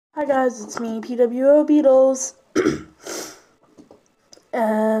Hi guys, it's me, PWO Beatles,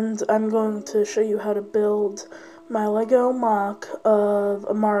 and I'm going to show you how to build my Lego mock of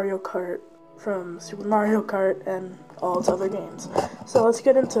a Mario Kart from Super Mario Kart and all its other games. So let's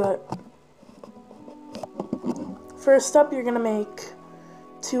get into it. First up, you're going to make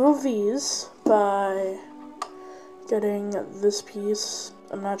 2 of these by getting this piece,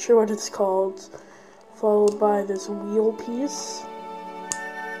 I'm not sure what it's called, followed by this wheel piece,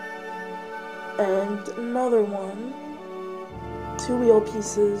 and another one, 2 wheel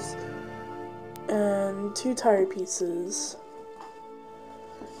pieces, and 2 tire pieces,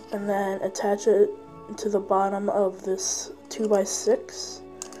 and then attach it to the bottom of this 2x6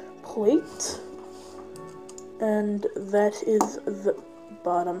 plate, and that is the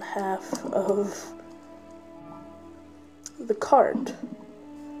bottom half of the cart.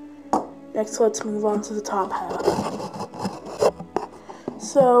 Next, let's move on to the top half.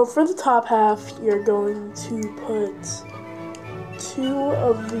 So for the top half, you're going to put 2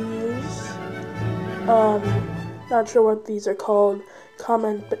 of these. Not sure what these are called.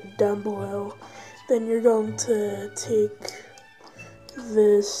 Comment down below. Then you're going to take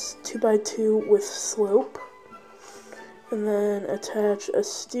this 2x2 with slope, and then attach a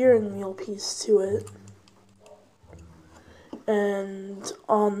steering wheel piece to it. And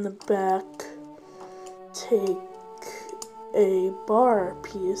on the back, take a bar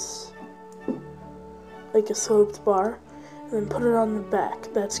piece, like a sloped bar, and then put it on the back.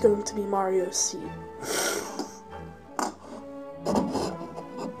 That's going to be Mario's seat.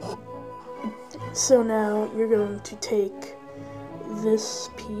 So now you're going to take this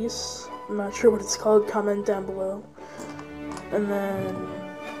piece, I'm not sure what it's called, comment down below, and then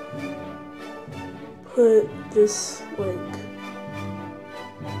put this,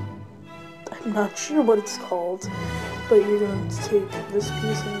 I'm not sure what it's called, but you're going to take this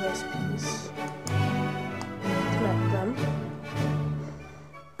piece and this piece, connect them,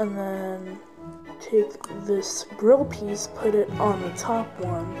 and then take this grill piece, put it on the top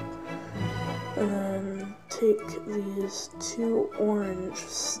one, and then take these 2 orange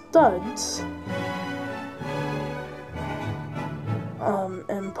studs,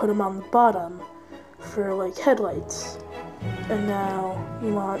 and put them on the bottom for like headlights. And now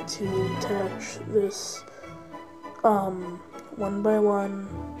you want to attach this 1x1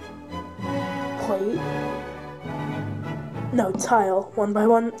 plate, no, tile,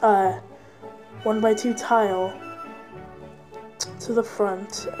 1x2 tile to the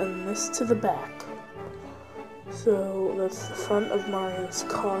front and this to the back. So that's the front of Mario's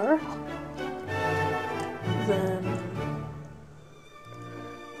car. Then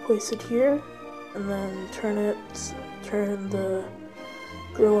place it here, and then turn the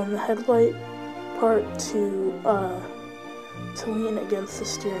grill and the headlight part to lean against the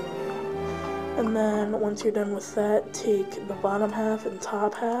steering wheel. And then once you're done with that, take the bottom half and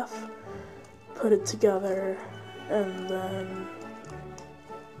top half, put it together, and then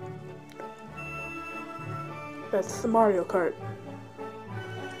that's the Mario Kart.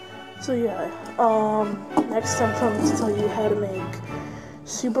 So yeah, next I'm going to tell you how to make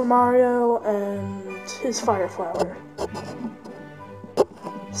Super Mario and his Fire Flower.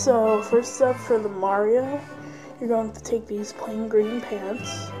 So first up, for the Mario, you're going to take these plain green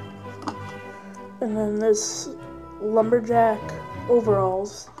pants, and then this lumberjack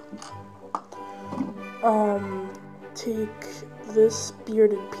overalls. Take this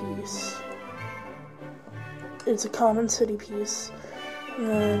bearded piece. It's a common city piece. And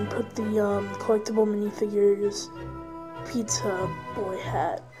then put the collectible minifigures pizza boy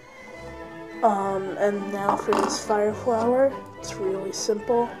hat. And now for this Fire Flower, it's really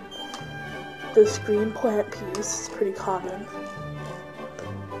simple. This green plant piece is pretty common.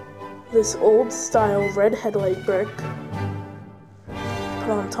 This old style red headlight brick, put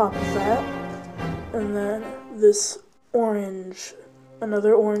on top of that. And then this orange,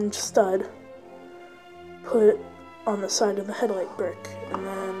 another orange stud, put on the side of the headlight brick. And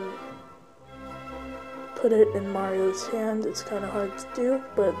then put it in Mario's hand. It's kind of hard to do,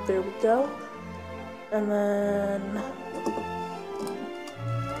 but there we go. And then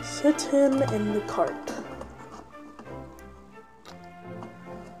sit him in the cart.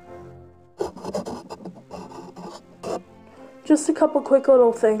 Just a couple quick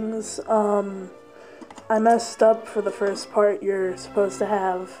little things. I messed up for the first part. You're supposed to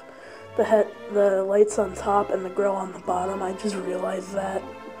have the lights on top and the grill on the bottom. I just realized that.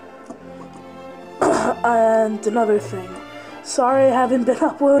 And another thing, sorry I haven't been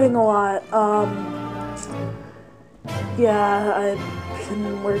uploading a lot. Yeah, I've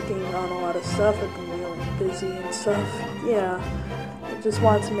been working on a lot of stuff. I've been really busy and stuff. Yeah, just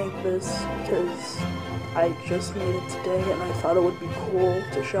wanted to make this because I just made it today and I thought it would be cool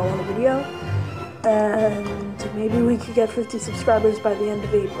to show on a video. And maybe we could get 50 subscribers by the end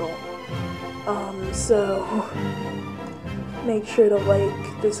of April. So make sure to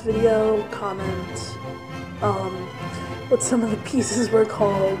like this video, comment what some of the pieces were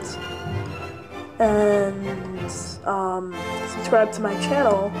called, and subscribe to my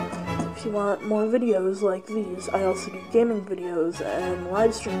channel if you want more videos like these. I also do gaming videos and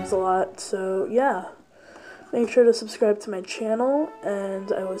live streams a lot, so yeah. Make sure to subscribe to my channel,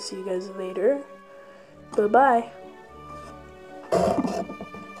 and I will see you guys later. Bye-bye.